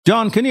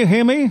John, can you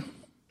hear me?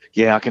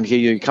 Yeah, I can hear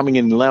you coming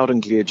in loud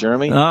and clear,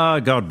 Jeremy. Ah,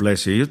 God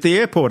bless you. You're at the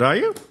airport, are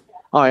you?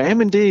 I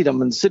am indeed.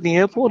 I'm in Sydney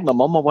Airport and I'm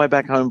on my way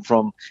back home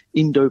from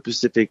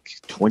Indo-Pacific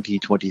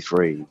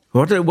 2023.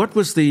 What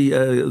was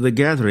the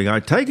gathering?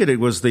 I take it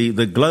was the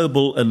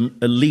global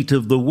elite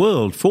of the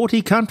world.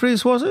 40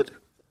 countries, was it?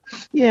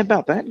 Yeah,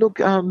 about that. Look,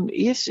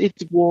 yes, it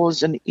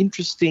was an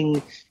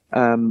interesting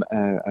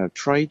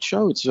trade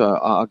show. It's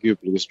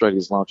arguably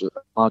Australia's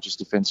largest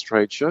defence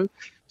trade show.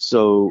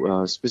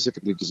 So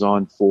specifically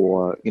designed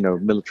for,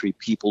 military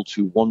people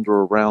to wander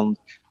around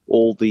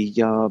all the,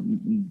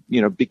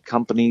 big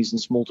companies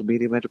and small to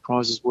medium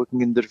enterprises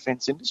working in the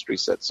defence industry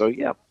set. So,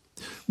 yeah.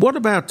 What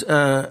about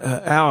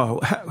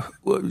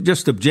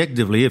just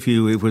objectively, if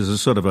it was a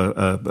sort of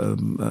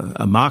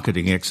a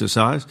marketing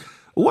exercise,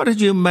 what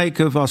did you make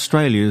of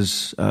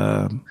Australia's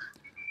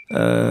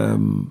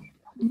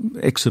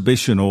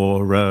exhibition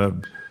or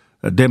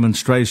a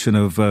demonstration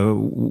of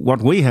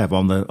what we have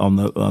on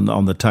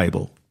the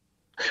table?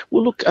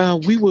 Well, look,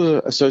 we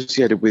were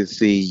associated with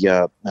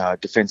the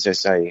Defence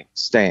SA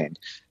stand,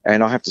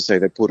 and I have to say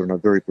they put on a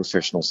very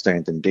professional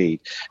stand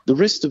indeed. The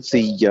rest of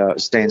the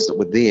stands that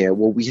were there,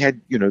 well, we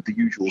had, the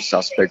usual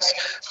suspects.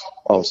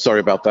 Oh, sorry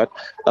about that.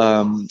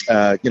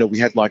 We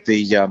had like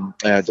the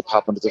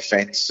Department of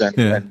Defence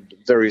and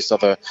various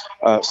other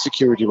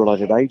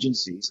security-related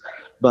agencies.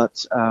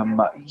 But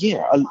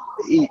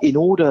in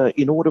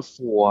order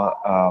for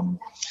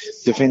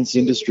defence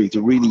industry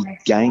to really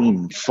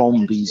gain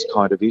from these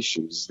kind of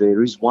issues,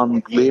 there is one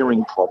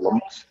glaring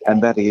problem,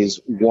 and that is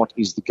what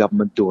is the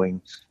government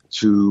doing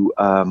to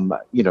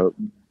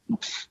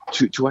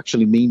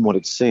actually mean what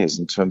it says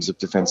in terms of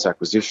defence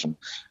acquisition.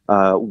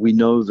 We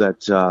know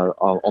that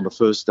on the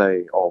first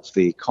day of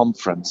the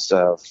conference,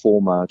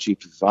 former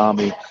Chief of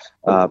Army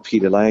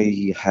Peter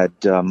Leahy had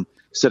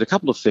said a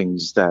couple of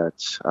things that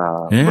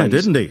raised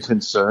didn't he?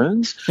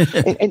 Concerns,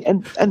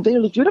 and they're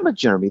legitimate,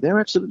 Jeremy.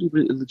 They're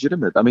absolutely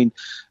legitimate. I mean,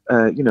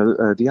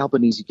 the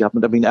Albanese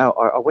government. I mean,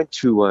 I went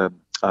to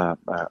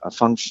a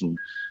function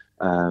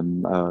a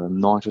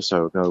night or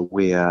so ago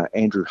where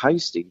Andrew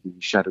Hastie, the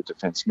Shadow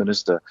Defence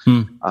Minister,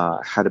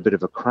 had a bit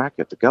of a crack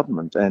at the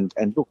government. And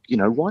look,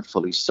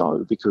 rightfully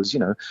so, because,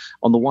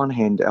 on the one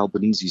hand,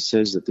 Albanese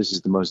says that this is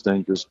the most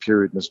dangerous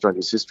period in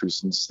Australia's history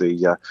since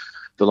the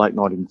late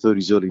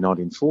 1930s, early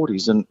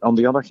 1940s. And on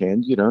the other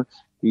hand,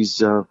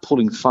 he's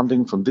pulling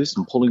funding from this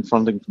and pulling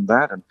funding from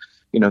that. And,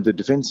 the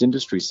defence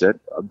industry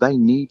said they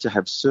need to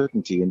have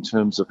certainty in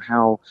terms of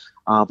how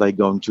are they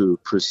going to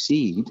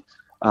proceed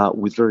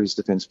with various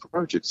defence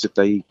projects. If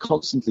they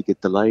constantly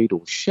get delayed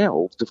or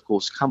shelved, of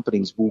course,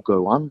 companies will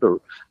go under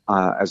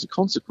as a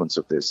consequence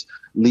of this,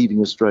 leaving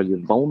Australia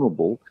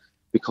vulnerable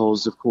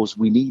because, of course,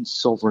 we need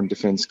sovereign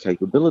defence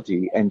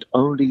capability, and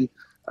only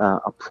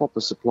a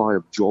proper supply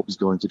of jobs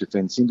going to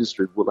defence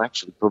industry will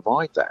actually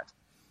provide that.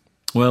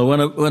 Well,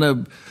 when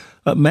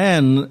a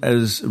man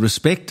as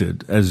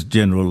respected as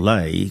General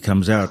Leahy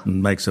comes out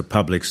and makes a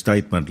public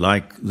statement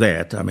like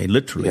that, I mean,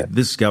 literally,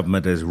 this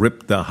government has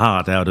ripped the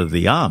heart out of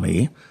the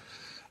army.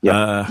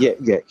 Yeah,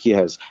 he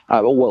has.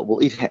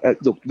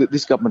 Look,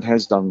 this government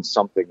has done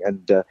something,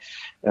 and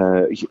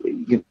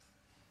you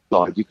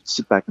could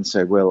sit back and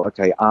say, well,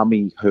 okay,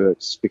 army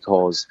hurts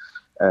because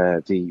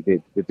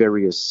the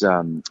various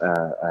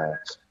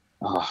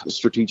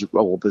strategic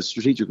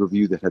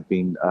review that had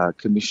been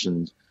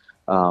commissioned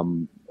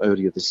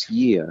earlier this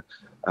year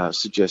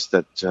suggests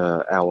that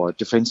our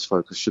defence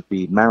focus should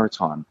be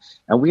maritime.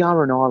 And we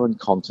are an island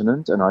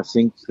continent, and I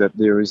think that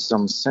there is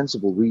some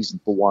sensible reason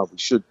for why we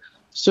should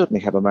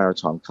certainly have a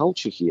maritime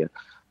culture here.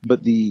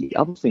 But the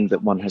other thing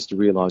that one has to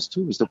realise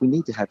too is that we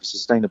need to have a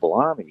sustainable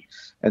army.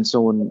 And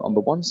so on the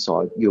one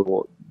side,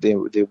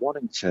 they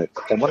wanted to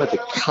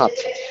cut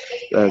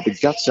the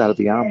guts out of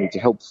the army to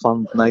help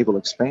fund naval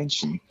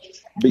expansion.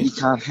 But you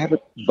can't have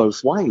it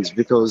both ways,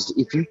 because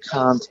if you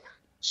can't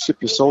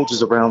ship your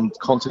soldiers around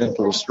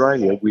continental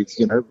Australia with,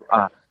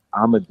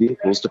 armoured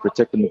vehicles to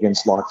protect them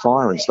against live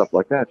fire and stuff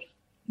like that,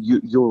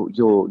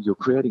 you're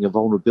creating a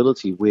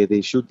vulnerability where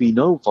there should be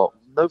no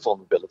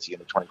vulnerability in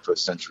the 21st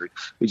century.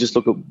 We just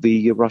look at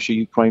the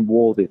Russia-Ukraine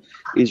war, the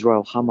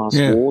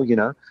Israel-Hamas war,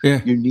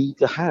 You need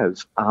to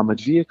have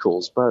armoured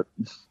vehicles, but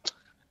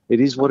it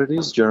is what it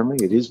is, Jeremy.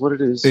 It is what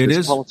it is. It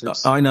is.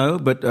 Politics. I know,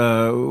 but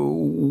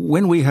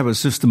when we have a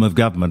system of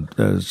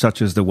government such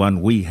as the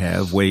one we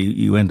have, where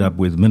you end up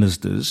with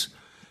ministers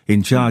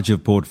in charge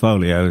of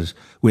portfolios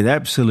with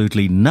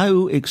absolutely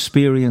no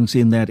experience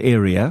in that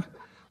area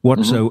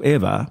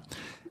whatsoever,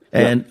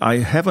 and I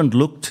haven't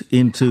looked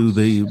into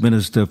the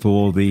Minister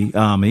for the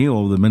Army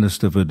or the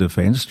Minister for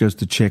Defence just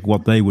to check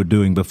what they were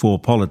doing before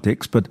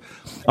politics, but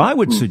I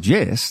would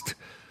suggest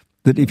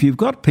that if you've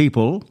got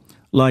people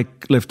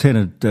like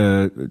Lieutenant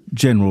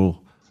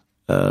General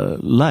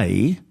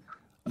Leahy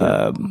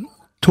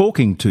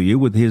talking to you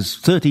with his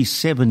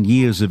 37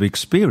 years of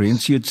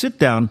experience, you'd sit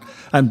down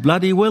and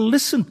bloody well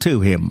listen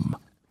to him.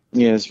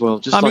 Yes, well,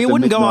 just like the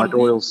midnight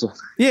oil.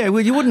 Yeah,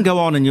 well, you wouldn't go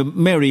on in your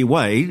merry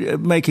way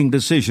making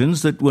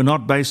decisions that were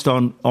not based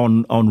on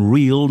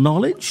real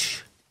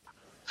knowledge.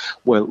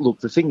 Well, look,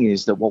 the thing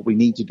is that what we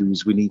need to do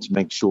is we need to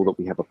make sure that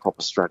we have a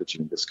proper strategy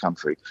in this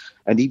country.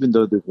 And even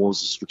though there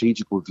was a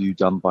strategic review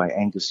done by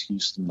Angus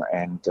Houston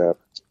and,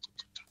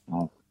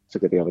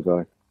 forget the other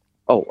guy.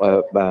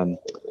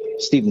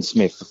 Stephen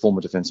Smith, the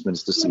former Defence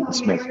Minister, Stephen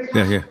Smith.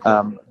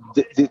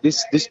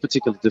 This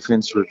particular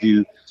defence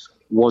review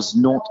was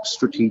not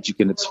strategic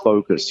in its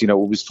focus. It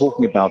was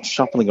talking about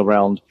shuffling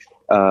around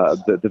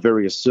the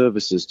various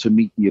services to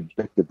meet the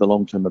objective, the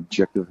long-term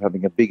objective of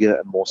having a bigger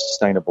and more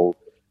sustainable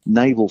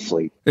naval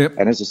fleet. Yep.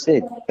 And as I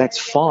said, that's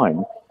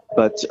fine,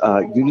 but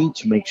you need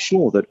to make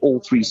sure that all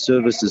three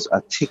services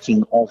are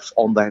ticking off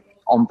on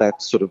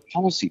that sort of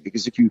policy,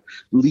 because if you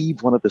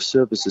leave one of the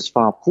services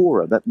far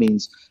poorer, that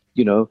means,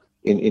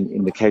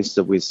 in the case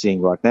that we're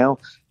seeing right now,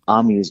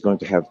 Army is going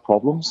to have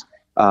problems.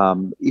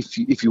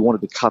 If you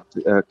wanted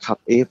to cut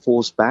Air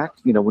Force back,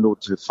 in order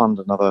to fund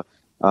another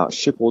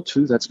ship or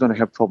two, that's going to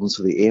have problems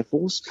for the Air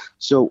Force.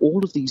 So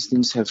all of these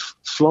things have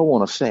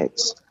flow-on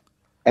effects,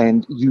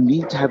 and you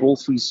need to have all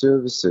three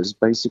services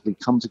basically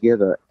come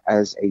together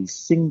as a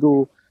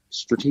single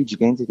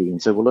strategic entity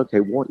and say, well, okay,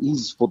 what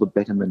is for the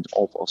betterment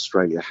of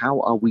Australia? How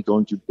are we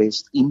going to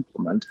best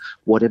implement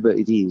whatever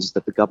it is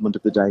that the government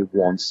of the day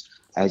wants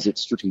as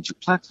its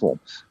strategic platform?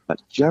 But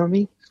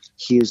Jeremy,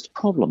 here's the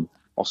problem.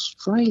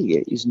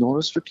 Australia is not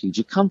a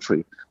strategic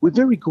country. We're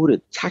very good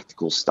at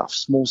tactical stuff,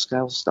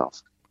 small-scale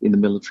stuff in the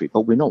military,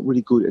 but we're not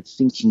really good at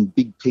thinking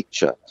big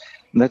picture.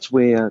 And that's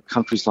where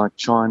countries like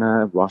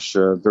China,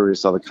 Russia,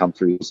 various other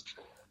countries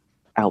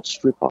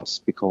outstrip us,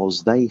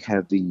 because they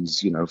have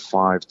these,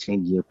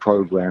 5-10-year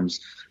programs.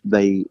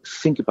 They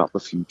think about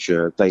the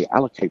future. They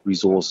allocate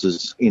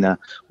resources in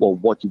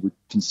what you would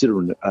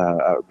consider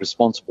a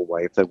responsible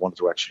way if they wanted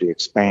to actually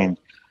expand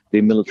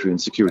their military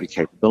and security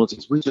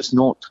capabilities. We're just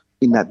not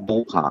in that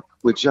ballpark.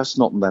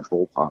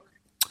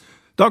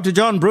 Dr.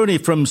 John Bruni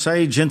from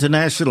Sage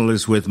International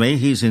is with me.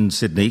 He's in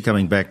Sydney,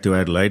 coming back to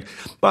Adelaide.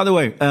 By the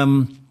way,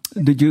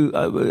 did you?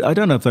 I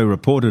don't know if they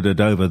reported it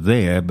over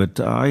there, but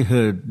I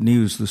heard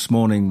news this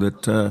morning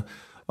that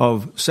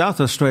of South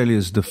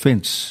Australia's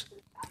defence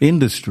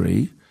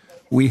industry,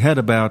 we had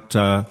about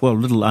a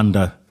little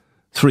under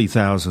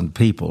 3,000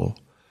 people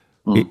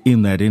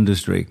in that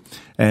industry,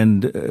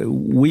 and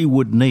we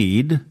would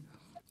need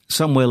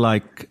somewhere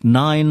like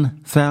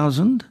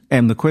 9,000.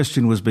 And the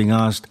question was being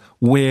asked,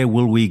 where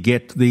will we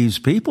get these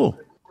people?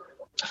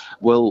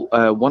 Well,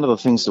 one of the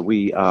things that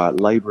we are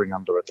labouring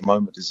under at the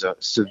moment is a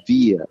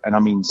severe, and I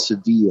mean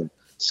severe,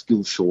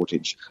 skill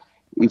shortage.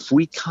 If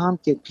we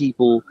can't get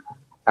people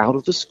out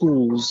of the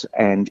schools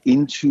and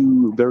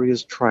into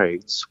various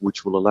trades,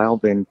 which will allow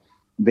them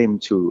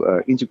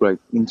to integrate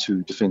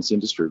into defence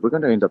industry, we're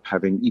going to end up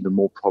having even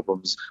more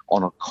problems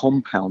on a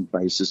compound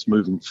basis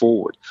moving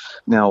forward.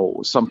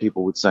 Now, some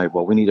people would say,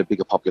 well, we need a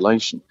bigger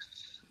population.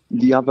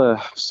 The other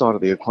side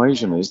of the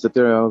equation is that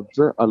there are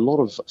a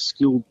lot of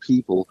skilled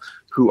people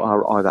who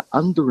are either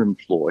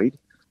underemployed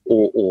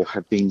or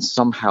have been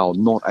somehow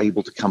not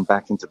able to come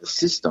back into the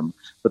system,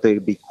 but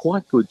they'd be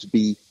quite good to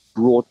be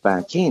brought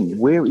back in.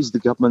 Where is the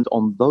government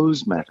on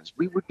those matters?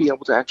 We would be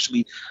able to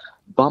actually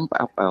bump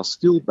up our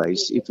skill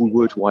base if we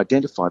were to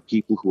identify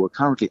people who are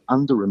currently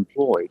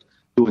underemployed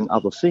doing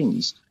other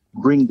things,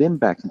 bring them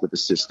back into the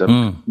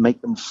system,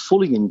 make them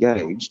fully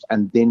engaged,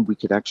 and then we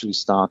could actually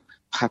start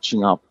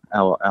patching up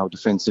our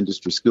defence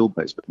industry skill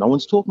base. But no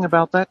one's talking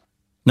about that.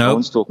 No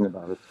one's talking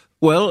about it.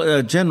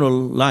 Well,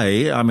 General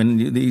Lay, I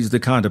mean, he's the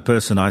kind of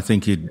person I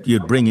think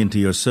you'd bring into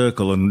your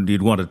circle, and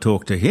you'd want to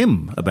talk to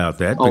him about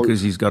that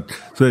because he's got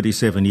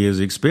 37 years'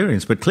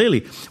 experience. But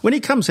clearly, when he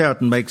comes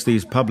out and makes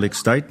these public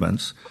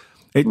statements,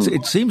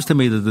 it seems to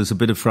me that there's a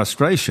bit of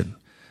frustration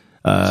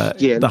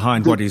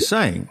behind what he's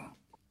saying.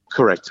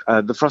 Correct.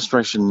 The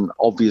frustration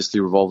obviously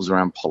revolves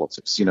around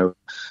politics.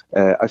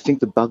 I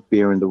think the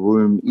bugbear in the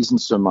room isn't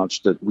so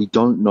much that we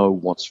don't know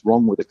what's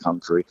wrong with the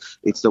country.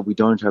 It's that we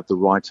don't have the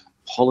right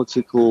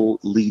political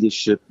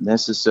leadership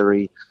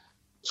necessary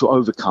to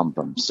overcome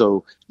them.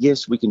 So,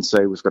 yes, we can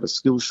say we've got a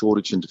skill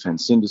shortage in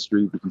defence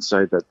industry. We can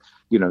say that,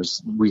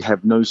 we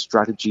have no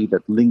strategy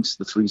that links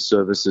the three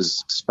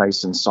services,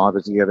 space and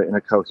cyber, together in a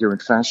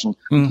coherent fashion.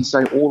 We can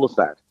say all of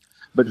that.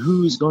 But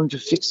who is going to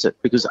fix it?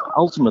 Because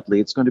ultimately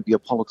it's going to be a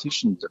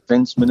politician,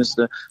 defence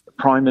minister, the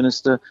prime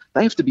minister.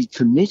 They have to be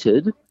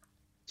committed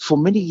for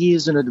many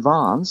years in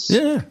advance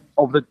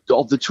of the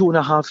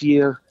 2.5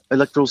 year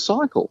electoral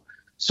cycle.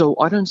 So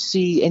I don't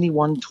see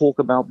anyone talk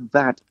about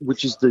that,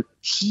 which is the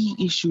key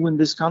issue in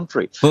this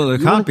country. Well, there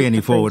can't be any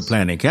forward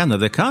planning, can there?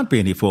 There can't be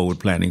any forward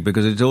planning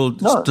because it's all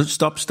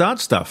stop-start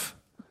stuff.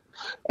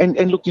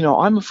 And look,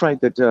 I'm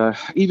afraid that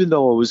even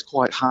though I was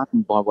quite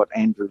heartened by what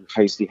Andrew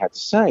Hastie had to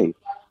say,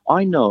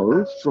 I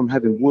know from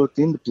having worked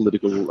in the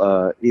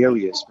political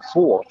areas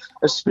before,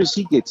 as soon as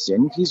he gets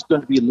in, he's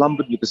going to be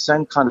lumbered with the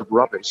same kind of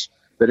rubbish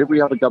that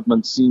every other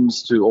government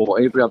seems to,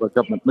 or every other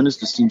government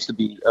minister seems to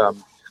be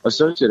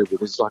associated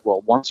with. It's like,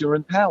 well, once you're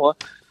in power,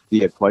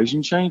 the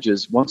equation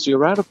changes. Once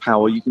you're out of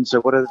power, you can say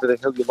whatever the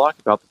hell you like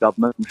about the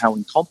government and how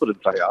incompetent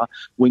they are.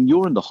 When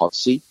you're in the hot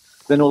seat,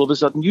 then all of a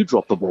sudden you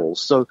drop the ball.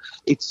 So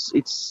it's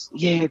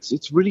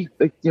really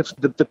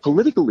the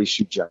political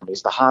issue, Jeremy,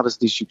 is the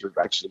hardest issue to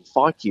actually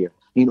fight here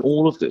in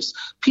all of this.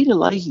 Peter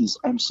Leahy's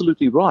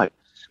absolutely right,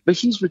 but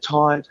he's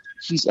retired.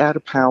 He's out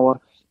of power.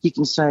 He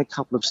can say a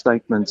couple of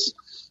statements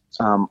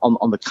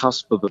on the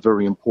cusp of a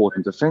very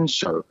important defence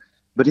show,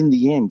 but in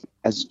the end,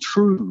 as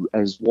true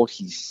as what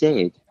he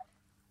said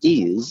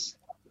is,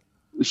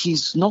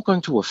 he's not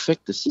going to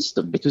affect the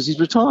system because he's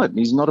retired and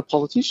he's not a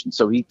politician,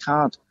 so he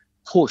can't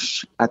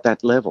push at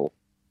that level.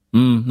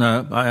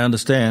 No, I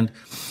understand.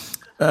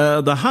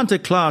 The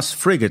Hunter-class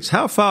frigates,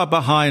 how far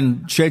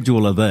behind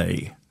schedule are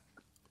they?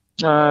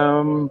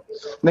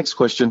 Next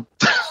question.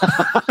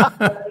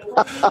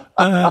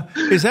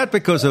 Is that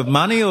because of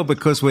money or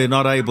because we're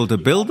not able to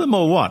build them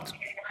or what?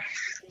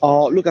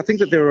 Look, I think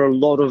that there are a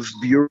lot of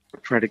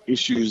bureaucratic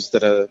issues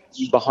that are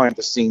behind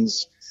the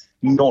scenes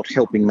not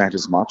helping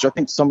matters much. I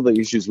think some of the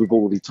issues we've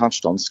already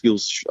touched on,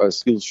 skills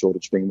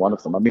shortage being one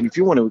of them. I mean, if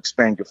you want to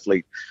expand your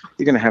fleet,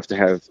 you're going to have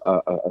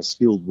a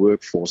skilled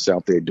workforce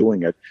out there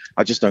doing it.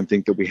 I just don't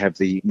think that we have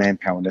the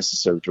manpower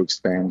necessary to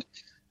expand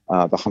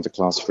the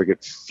Hunter-class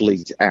frigate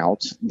fleet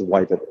out the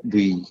way that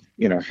we,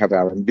 have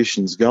our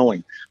ambitions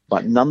going.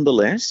 But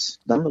nonetheless,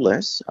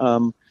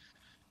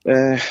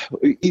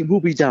 it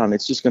will be done.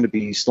 It's just going to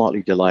be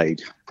slightly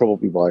delayed,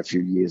 probably by a few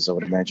years, I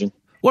would imagine.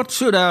 What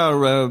should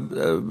our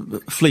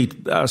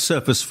fleet, our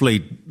surface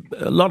fleet,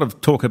 a lot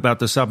of talk about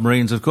the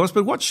submarines, of course,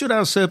 but what should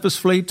our surface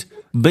fleet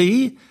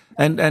be,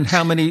 and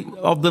how many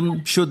of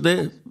them should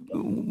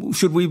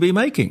we be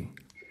making?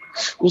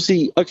 Well,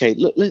 see, okay,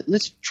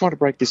 let's try to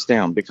break this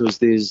down, because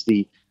there's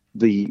the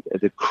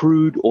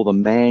crewed or the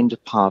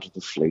manned part of the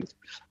fleet,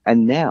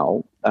 and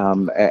now,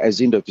 as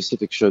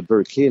Indo-Pacific showed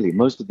very clearly,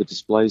 most of the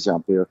displays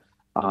out there,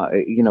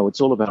 it's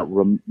all about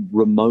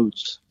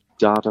remote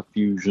data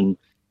fusion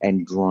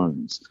and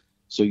drones.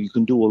 So you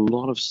can do a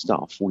lot of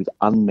stuff with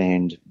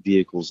unmanned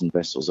vehicles and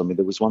vessels. I mean,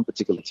 there was one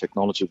particular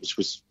technology which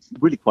was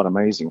really quite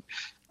amazing.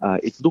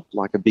 It looked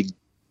like a big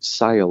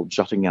sail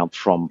jutting out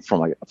from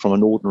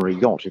an ordinary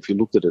yacht if you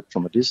looked at it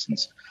from a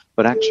distance.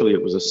 But actually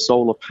it was a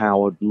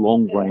solar-powered,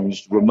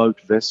 long-range, remote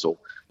vessel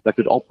that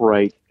could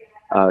operate,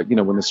 in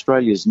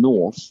Australia's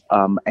north,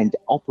 and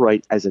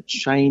operate as a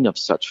chain of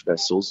such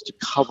vessels to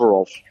cover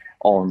off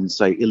on,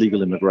 say,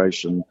 illegal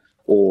immigration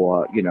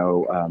or,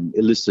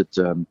 illicit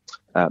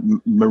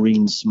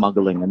marine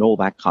smuggling and all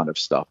that kind of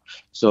stuff.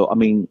 So, I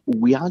mean,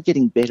 we are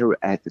getting better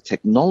at the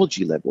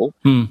technology level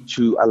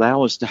to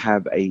allow us to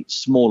have a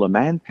smaller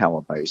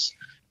manpower base.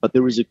 But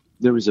there is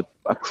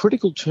a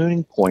critical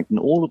turning point in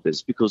all of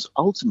this, because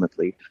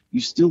ultimately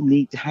you still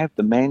need to have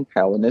the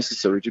manpower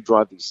necessary to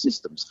drive these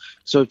systems.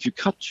 So if you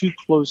cut too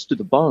close to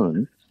the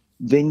bone,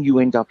 then you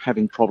end up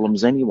having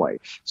problems anyway.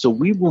 So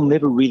we will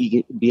never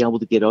really be able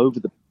to get over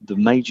the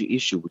major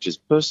issue, which is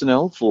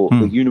personnel for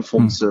the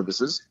uniformed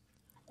services.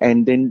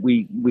 And then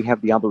we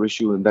have the other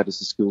issue, and that is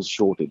the skills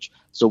shortage.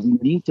 So we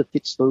need to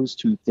fix those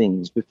two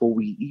things before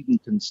we even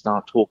can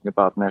start talking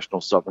about national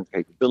sovereign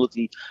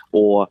capability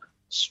or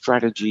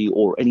strategy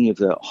or any of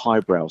the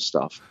highbrow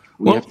stuff.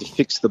 We have to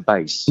fix the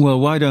base. Well,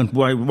 why don't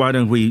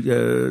we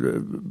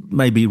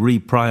maybe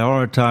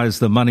reprioritize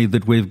the money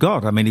that we've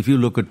got? I mean, if you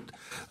look at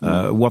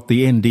what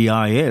the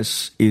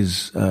NDIS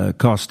is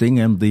costing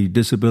and the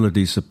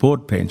disability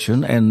support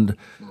pension and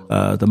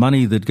the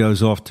money that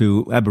goes off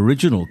to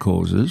Aboriginal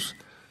causes,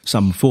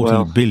 some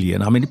 40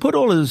 billion. I mean, put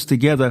all of this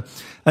together.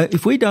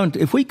 If we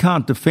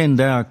can't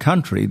defend our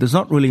country, there's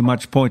not really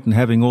much point in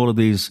having all of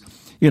these,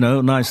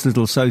 nice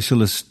little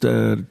socialist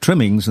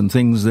trimmings and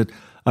things that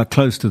are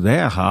close to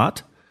their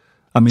heart.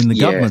 I mean, the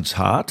government's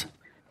heart.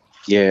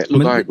 Yeah,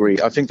 look, I agree.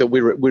 I think that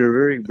we're a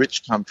very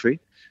rich country,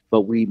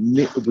 but we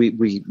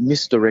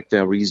misdirect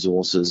our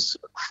resources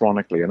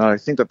chronically, and I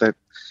think that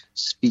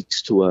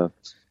speaks to a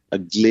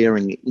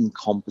glaring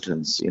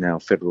incompetence in our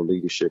federal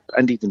leadership,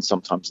 and even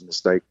sometimes in the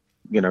state.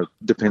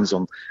 Depends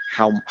on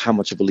how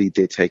much of a lead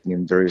they're taking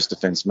in various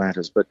defence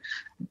matters. But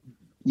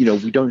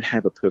we don't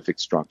have a perfect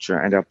structure,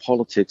 and our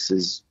politics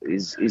is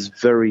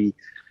very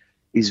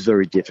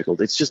difficult.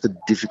 It's just a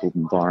difficult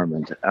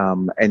environment,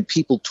 and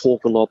people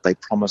talk a lot, they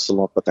promise a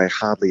lot, but they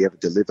hardly ever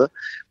deliver.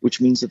 Which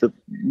means that the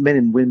men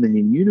and women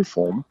in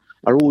uniform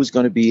are always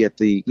going to be at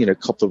the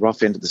cop the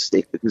rough end of the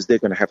stick, because they're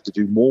going to have to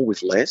do more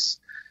with less.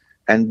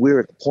 And we're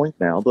at the point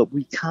now that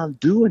we can't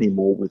do any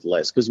more with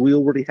less, because we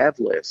already have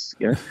less,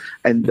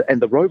 and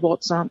the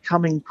robots aren't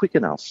coming quick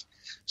enough.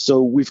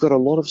 So we've got a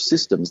lot of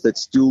systems that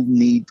still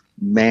need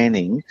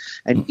manning,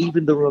 and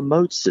even the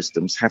remote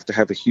systems have to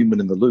have a human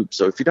in the loop.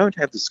 So if you don't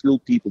have the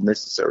skilled people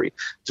necessary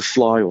to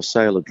fly or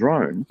sail a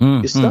drone,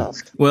 you're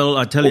stuffed. Well,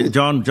 I tell you,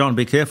 John,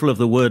 be careful of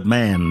the word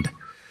manned.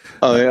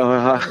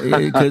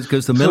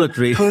 Because the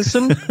military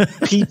person,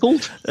 people,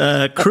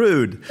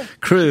 crude,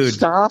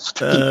 staffed,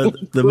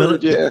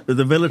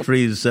 the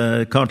military's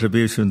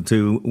contribution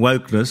to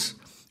wokeness.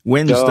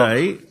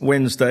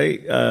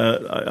 Wednesday,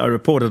 I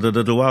reported a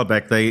little while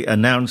back. They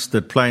announced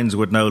that planes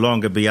would no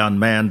longer be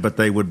unmanned, but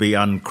they would be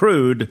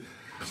uncrewed.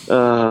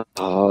 All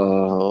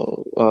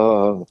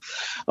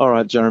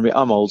right, Jeremy.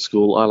 I'm old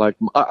school. I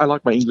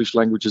like my English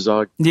language as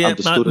I Yeah,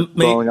 understood it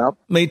growing up.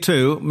 me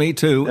too, me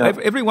too. Yeah,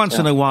 Every once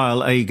in yeah. a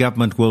while, a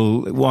government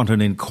will want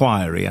an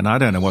inquiry, and I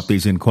don't know what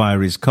these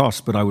inquiries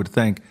cost, but I would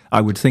think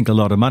a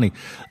lot of money.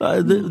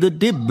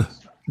 The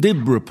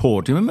DIB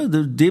report. Do you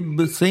remember the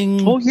DIB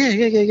thing? Oh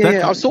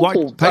yeah. That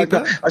white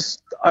paper.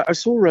 I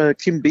saw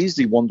Kim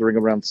Beazley wandering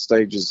around the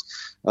stages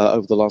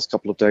over the last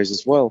couple of days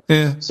as well.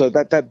 Yeah. So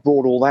that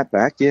brought all that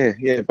back.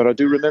 Yeah. But I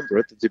do remember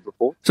it, the DIB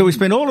report. So we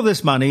spend all of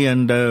this money,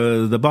 and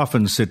the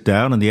boffins sit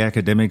down, and the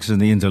academics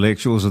and the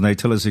intellectuals, and they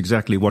tell us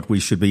exactly what we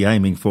should be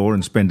aiming for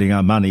and spending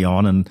our money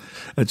on, and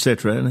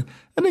etc.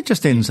 And it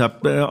just ends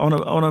up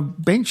on a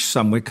bench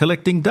somewhere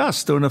collecting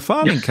dust or in a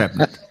filing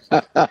cabinet.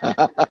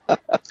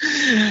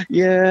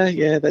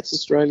 Yeah, that's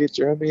Australia,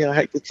 Jeremy. I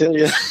hate to tell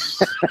you.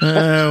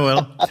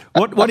 Well,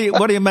 what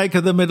do you make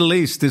of the Middle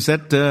East? Is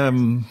that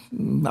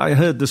I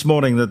heard this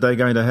morning that they're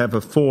going to have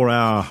a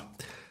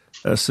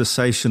 4-hour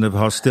cessation of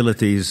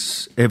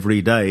hostilities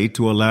every day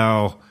to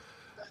allow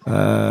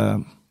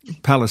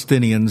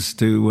Palestinians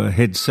to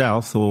head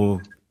south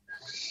or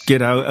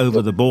get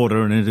over the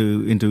border and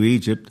into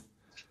Egypt.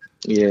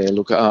 Yeah,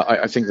 look,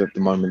 I think that at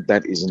the moment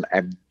that is an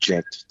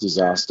abject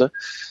disaster.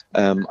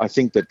 I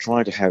think that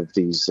trying to have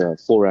these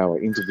 4-hour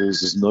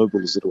intervals, as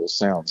noble as it all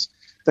sounds,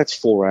 that's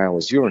 4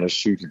 hours. You're in a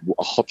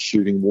hot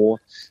shooting war.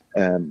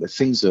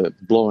 Things are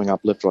blowing up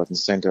left, right, and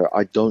centre.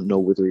 I don't know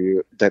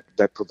whether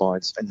that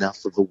provides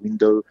enough of a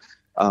window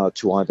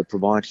to either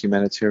provide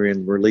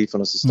humanitarian relief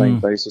on a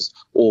sustained basis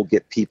or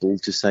get people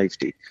to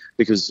safety,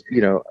 because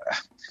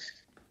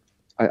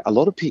a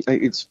lot of people.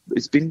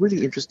 It's been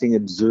really interesting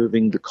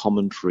observing the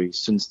commentary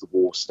since the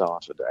war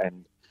started,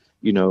 and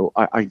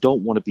I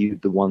don't want to be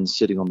the one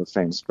sitting on the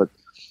fence, but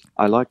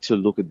I like to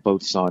look at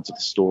both sides of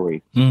the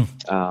story.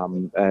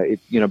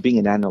 Being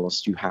an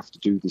analyst, you have to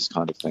do this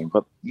kind of thing.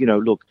 But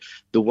look,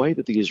 the way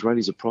that the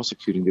Israelis are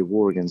prosecuting their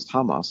war against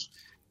Hamas,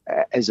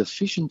 as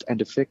efficient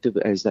and effective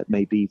as that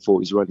may be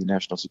for Israeli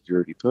national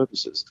security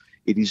purposes,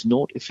 it is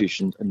not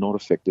efficient and not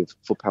effective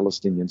for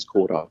Palestinians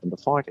caught up in the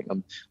fighting,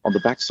 on the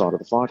backside of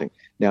the fighting.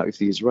 Now, if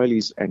the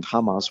Israelis and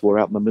Hamas were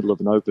out in the middle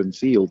of an open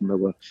field and they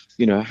were,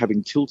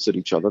 having tilts at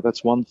each other,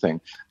 that's one thing.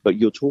 But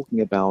you're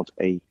talking about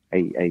a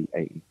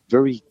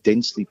very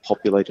densely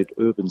populated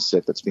urban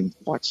set that's been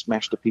quite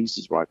smashed to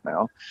pieces right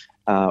now.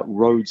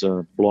 Roads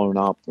are blown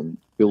up and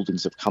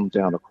buildings have come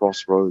down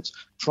across roads.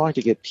 Trying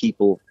to get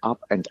people up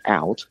and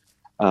out,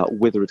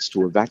 whether it's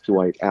to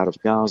evacuate out of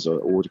Gaza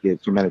or to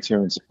get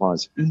humanitarian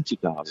supplies into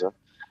Gaza,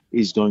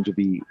 is going to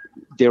be,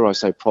 dare I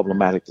say,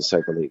 problematic to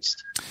say the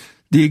least.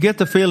 Do you get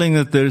the feeling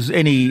that there's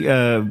any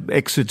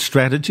exit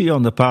strategy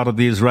on the part of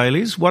the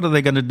Israelis? What are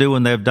they going to do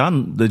when they've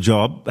done the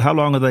job? How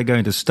long are they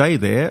going to stay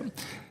there?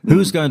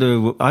 Who's going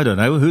to, I don't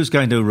know, who's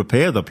going to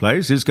repair the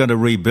place? Who's going to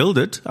rebuild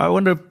it? I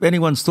wonder if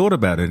anyone's thought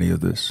about any of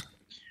this.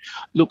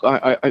 Look,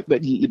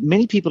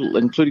 many people,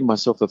 including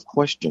myself, have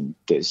questioned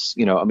this.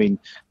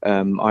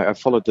 I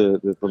followed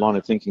the line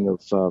of thinking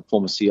of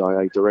former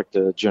CIA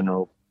Director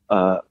General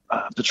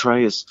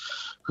Petraeus,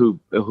 who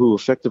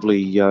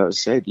effectively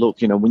said,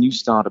 look, when you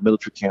start a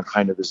military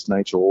campaign of this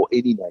nature or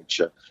any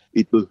nature,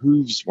 it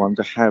behooves one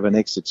to have an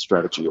exit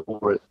strategy,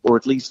 or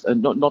at least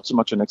not so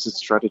much an exit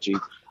strategy,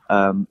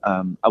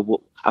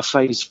 a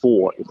phase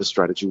 4 of the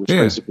strategy, which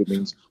basically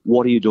means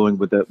what are you doing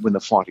when the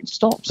fighting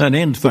stops? An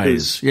end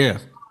phase, Yeah,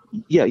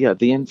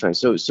 the end phase.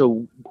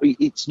 So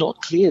it's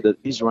not clear that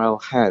Israel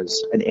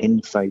has an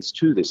end phase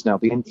to this. Now,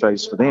 the end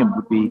phase for them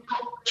would be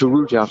to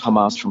root out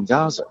Hamas from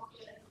Gaza.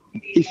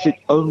 If it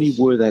only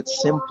were that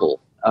simple,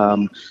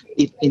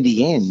 in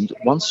the end,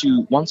 once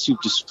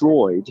you've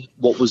destroyed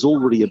what was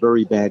already a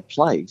very bad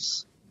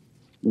place,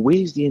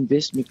 where's the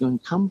investment going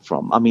to come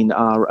from? I mean,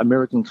 are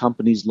American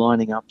companies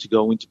lining up to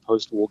go into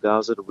post-war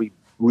Gaza to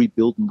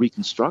rebuild and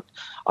reconstruct?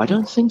 I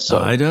don't think so.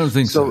 I don't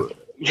think so.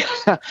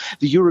 Yeah,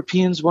 the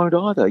Europeans won't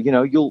either.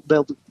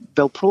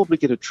 They'll probably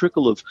get a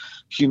trickle of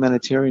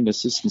humanitarian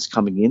assistance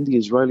coming in. The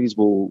Israelis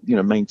will,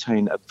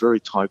 maintain a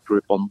very tight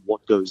grip on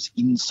what goes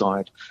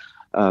inside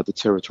the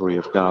territory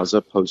of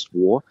Gaza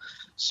post-war.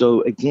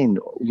 So again,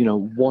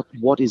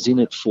 what is in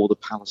it for the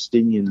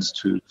Palestinians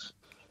to,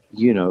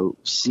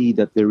 see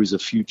that there is a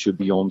future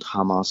beyond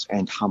Hamas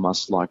and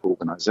Hamas-like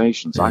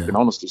organizations? Yeah. I can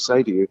honestly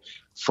say to you,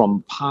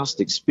 from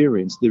past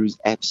experience, there is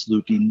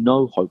absolutely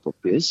no hope of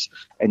this.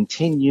 And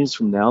 10 years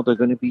from now, they're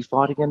going to be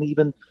fighting an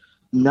even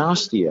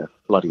nastier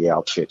bloody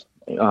outfit,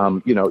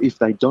 if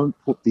they don't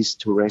put this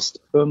to rest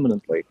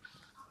permanently.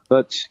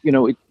 But,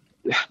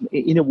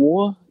 in a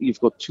war,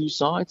 you've got two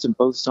sides, and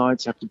both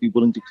sides have to be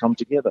willing to come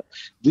together.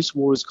 This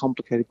war is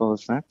complicated by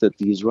the fact that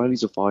the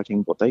Israelis are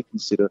fighting what they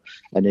consider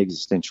an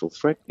existential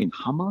threat in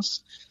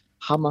Hamas.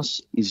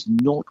 Hamas is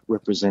not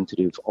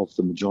representative of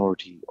the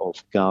majority of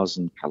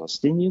Gazan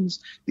Palestinians.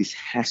 This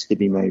has to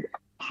be made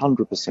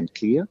 100%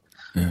 clear.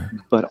 Yeah.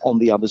 But on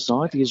the other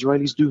side, the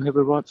Israelis do have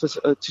a right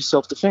to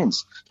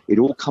self-defense. It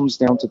all comes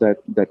down to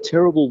that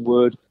terrible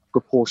word,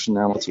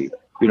 proportionality.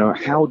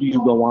 How do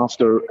you go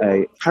after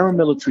a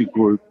paramilitary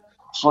group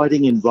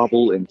hiding in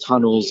rubble and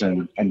tunnels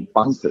and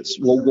bunkers.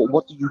 Well,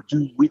 what do you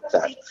do with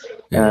that?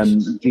 Yes.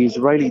 The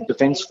Israeli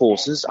Defense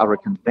Forces are a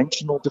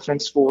conventional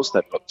defense force.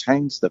 They've got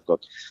tanks, they've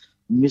got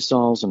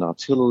missiles and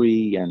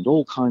artillery and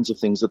all kinds of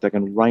things that they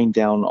can rain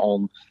down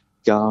on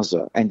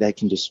Gaza, and they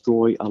can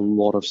destroy a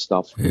lot of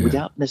stuff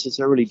without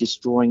necessarily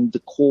destroying the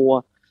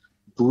core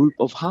group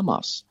of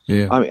Hamas.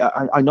 Yeah.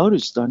 I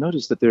noticed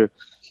that they're,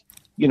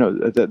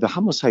 the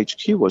Hamas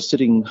HQ was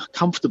sitting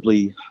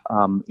comfortably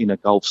in a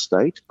Gulf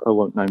state. I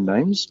won't name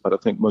names, but I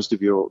think most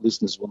of your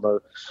listeners will know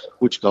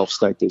which Gulf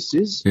state this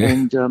is. Yeah.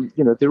 And,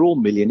 they're all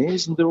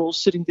millionaires, and they're all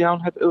sitting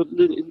down,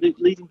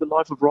 leading the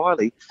life of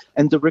Riley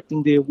and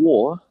directing their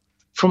war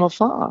from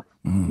afar.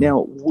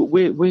 Now,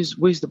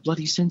 where's the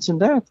bloody sense in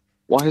that?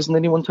 Why hasn't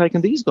anyone taken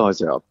these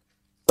guys out?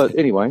 But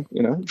anyway,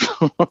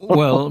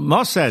 Well,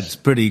 Mossad's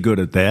pretty good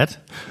at that.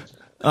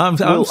 I'm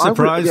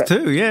surprised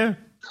too, yeah.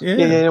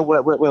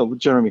 Well,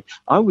 Jeremy,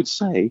 I would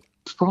say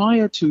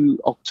prior to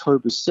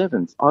October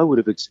 7th, I would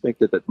have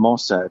expected that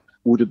Mossad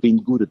would have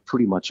been good at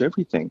pretty much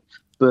everything.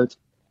 But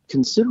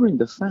considering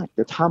the fact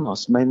that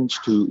Hamas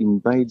managed to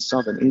invade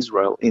southern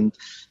Israel in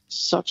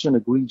such an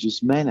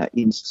egregious manner,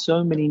 in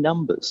so many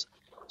numbers,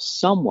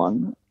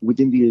 someone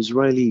within the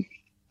Israeli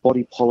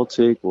body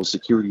politic or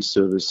security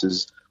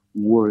services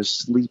were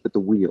asleep at the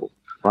wheel,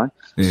 right?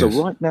 Yes. So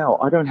right now,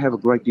 I don't have a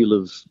great deal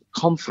of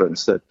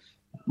confidence that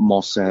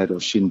Mossad or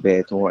Shin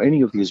Bet or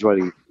any of the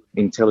Israeli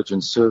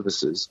intelligence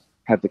services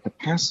have the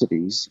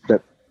capacities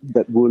that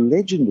were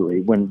legendary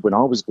when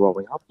I was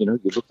growing up. You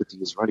looked at the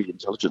Israeli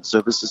intelligence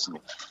services and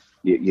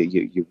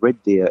you read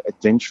their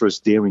adventurous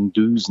daring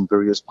do's in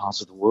various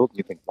parts of the world, and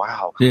you think,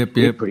 wow,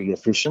 they're pretty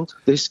efficient.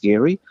 They're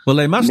scary. Well,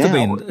 they must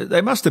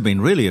have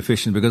been really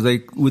efficient, because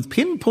with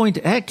pinpoint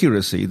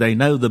accuracy, they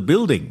know the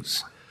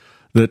buildings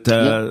that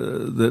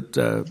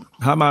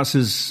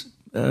Hamas's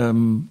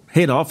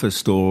head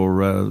office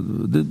or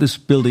this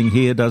building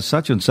here does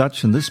such and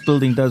such, and this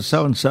building does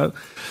so and so.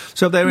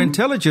 So their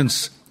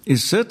intelligence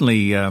is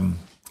certainly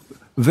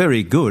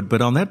very good,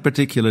 but on that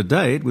particular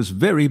day, it was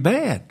very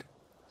bad.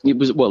 It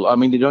was, well, I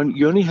mean,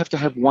 you only have to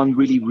have one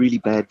really, really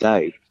bad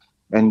day,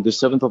 and the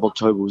 7th of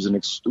October was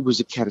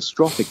a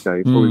catastrophic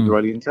day for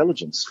Israeli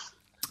intelligence.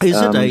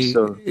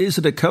 Is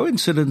it a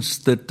coincidence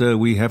that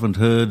we haven't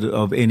heard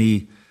of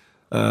any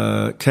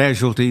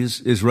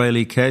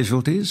Israeli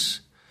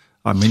casualties?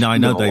 I mean, I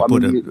know they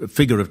put a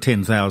figure of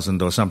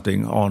 10,000 or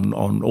something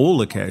on all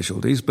the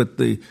casualties, but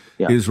the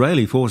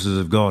Israeli forces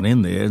have gone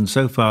in there, and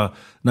so far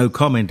no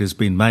comment has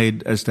been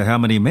made as to how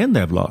many men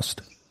they've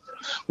lost.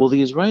 Well,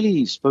 the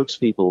Israeli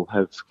spokespeople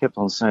have kept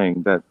on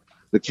saying that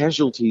the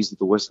casualties that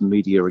the Western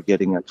media are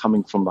getting are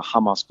coming from the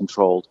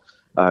Hamas-controlled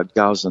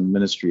Gazan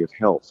Ministry of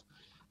Health.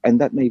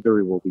 And that may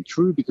very well be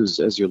true because,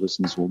 as your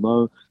listeners will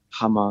know,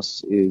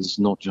 Hamas is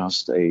not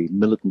just a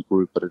militant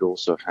group, but it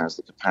also has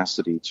the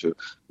capacity to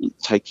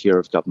take care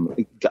of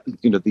government,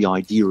 the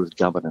idea of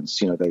governance.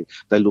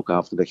 They look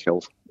after the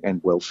health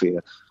and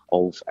welfare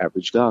of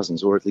average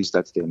Gazans, or at least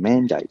that's their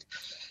mandate.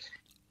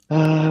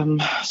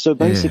 So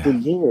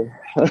basically,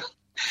 but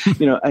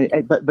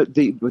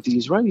the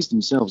Israelis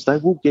themselves, they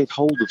will get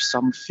hold of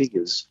some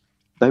figures.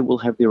 They will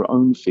have their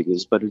own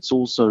figures, but it's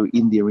also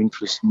in their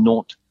interest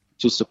not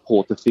to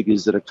support the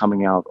figures that are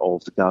coming out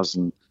of the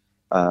Gazan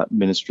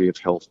Ministry of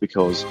Health,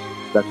 because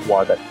that's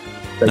why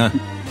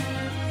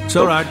it's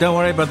all right. Don't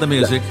worry about the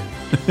music.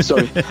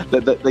 Sorry,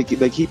 they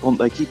keep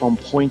on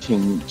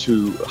pointing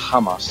to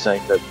Hamas,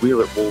 saying that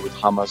we're at war with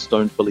Hamas.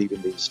 Don't believe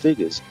in these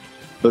figures.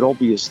 But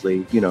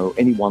obviously,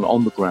 anyone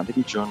on the ground,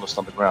 any journalist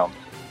on the ground,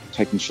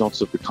 taking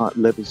shots of the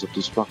levels of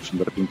destruction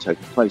that have been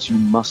taking place, you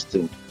must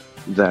think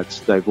that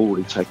they've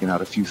already taken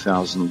out a few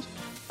thousand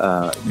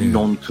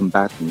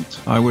non-combatant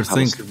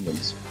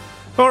Palestinians.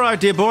 All right,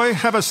 dear boy,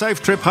 have a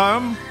safe trip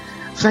home.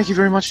 Thank you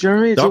very much,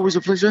 Jeremy. It's always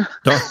a pleasure.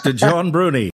 Dr. John Bruni.